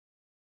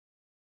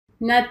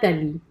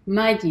Natalie,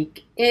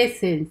 magic,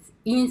 essence,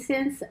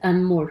 incense,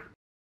 and more.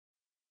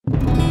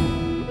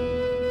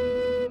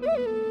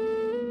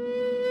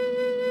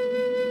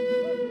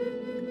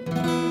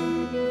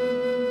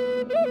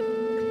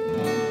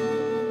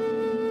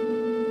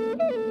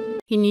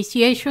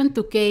 Initiation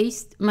to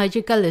Cast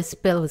Magical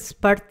Spells,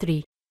 Part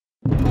 3.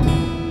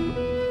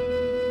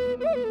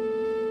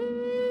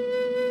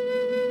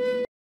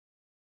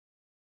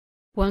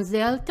 Once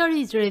the altar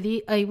is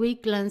ready, I will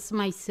cleanse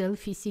myself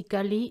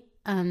physically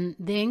and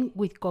then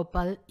with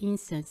copal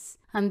incense,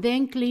 and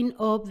then clean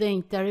up the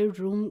entire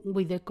room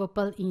with the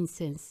copal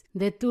incense.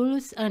 The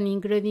tools and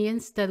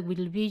ingredients that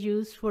will be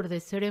used for the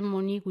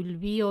ceremony will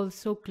be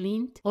also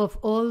cleaned of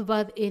all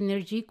bad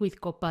energy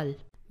with copal.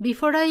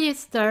 Before I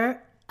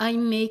start, I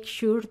make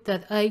sure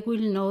that I will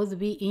not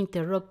be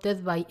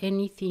interrupted by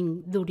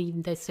anything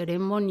during the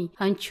ceremony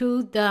and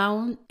shut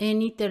down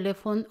any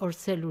telephone or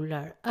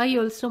cellular. I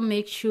also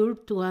make sure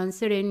to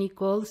answer any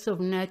calls of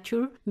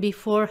nature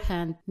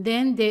beforehand.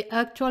 Then the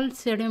actual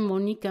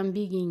ceremony can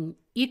begin.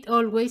 It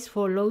always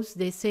follows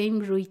the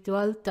same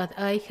ritual that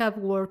I have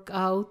worked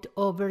out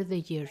over the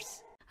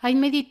years. I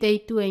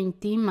meditate to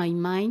empty my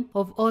mind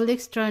of all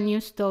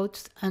extraneous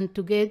thoughts and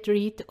to get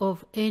rid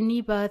of any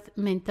bad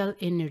mental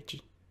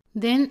energy.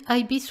 Then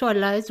I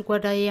visualize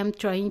what I am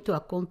trying to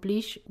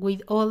accomplish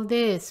with all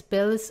the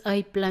spells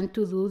I plan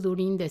to do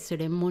during the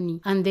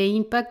ceremony and the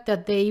impact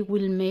that they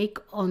will make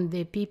on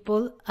the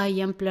people I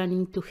am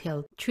planning to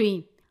help.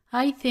 3.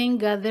 I then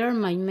gather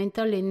my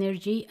mental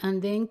energy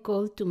and then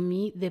call to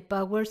me the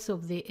powers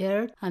of the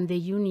earth and the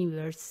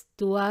universe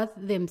to add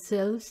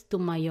themselves to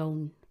my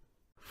own.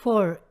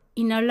 4.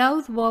 In a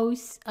loud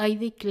voice, I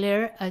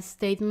declare a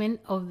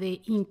statement of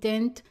the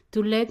intent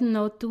to let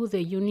know to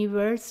the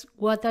universe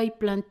what I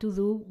plan to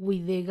do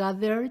with the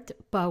gathered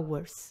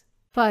powers.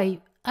 5.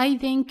 I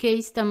then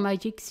cast a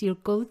magic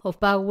circle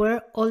of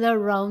power all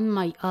around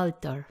my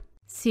altar.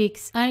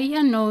 6. I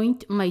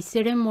anoint my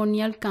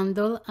ceremonial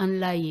candle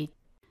and light it.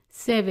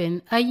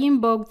 7. I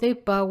invoke the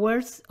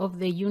powers of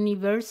the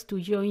universe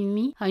to join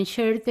me and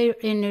share their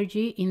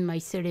energy in my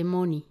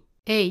ceremony.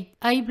 8.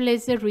 I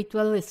bless the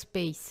ritual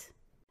space.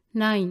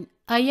 9.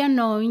 I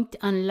anoint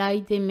and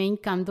light the main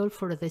candle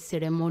for the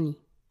ceremony.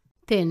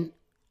 10.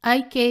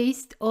 I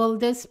cast all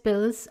the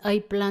spells I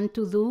plan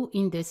to do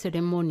in the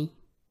ceremony.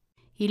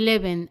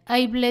 11.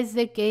 I bless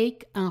the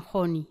cake and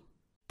honey.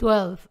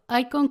 12.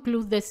 I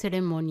conclude the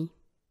ceremony.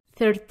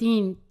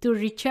 13. To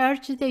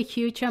recharge the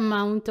huge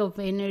amount of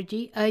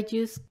energy I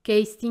use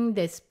casting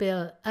the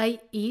spell, I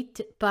eat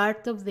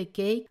part of the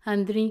cake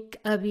and drink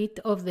a bit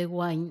of the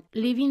wine,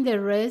 leaving the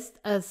rest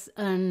as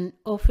an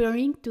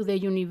offering to the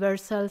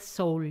universal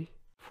soul.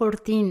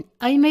 14.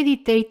 I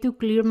meditate to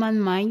clear my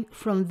mind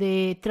from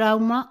the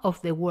trauma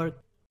of the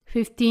work.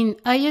 15.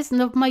 I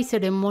snuff my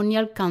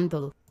ceremonial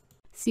candle.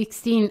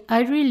 16.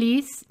 I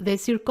release the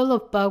circle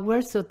of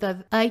power so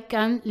that I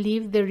can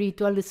leave the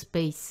ritual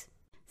space.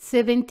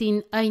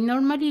 17. I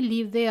normally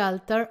leave the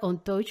altar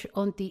untouched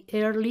until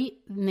early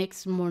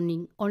next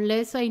morning,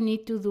 unless I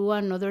need to do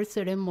another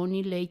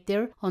ceremony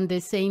later on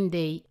the same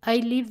day. I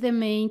leave the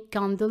main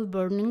candle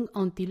burning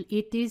until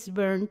it is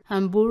burned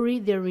and bury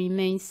the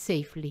remains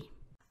safely.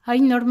 I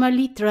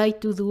normally try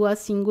to do a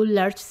single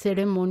large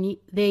ceremony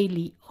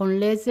daily,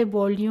 unless the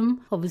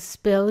volume of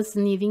spells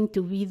needing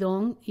to be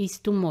done is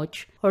too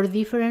much, or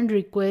different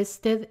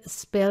requested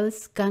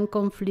spells can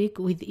conflict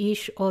with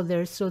each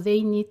other, so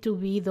they need to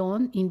be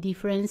done in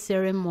different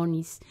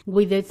ceremonies,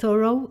 with a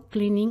thorough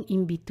cleaning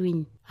in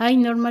between. I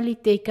normally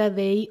take a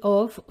day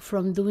off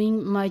from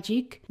doing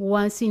magic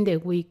once in the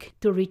week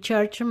to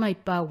recharge my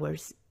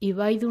powers. If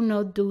I do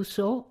not do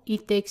so,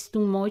 it takes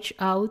too much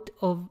out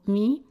of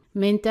me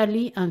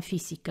mentally and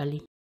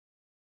physically.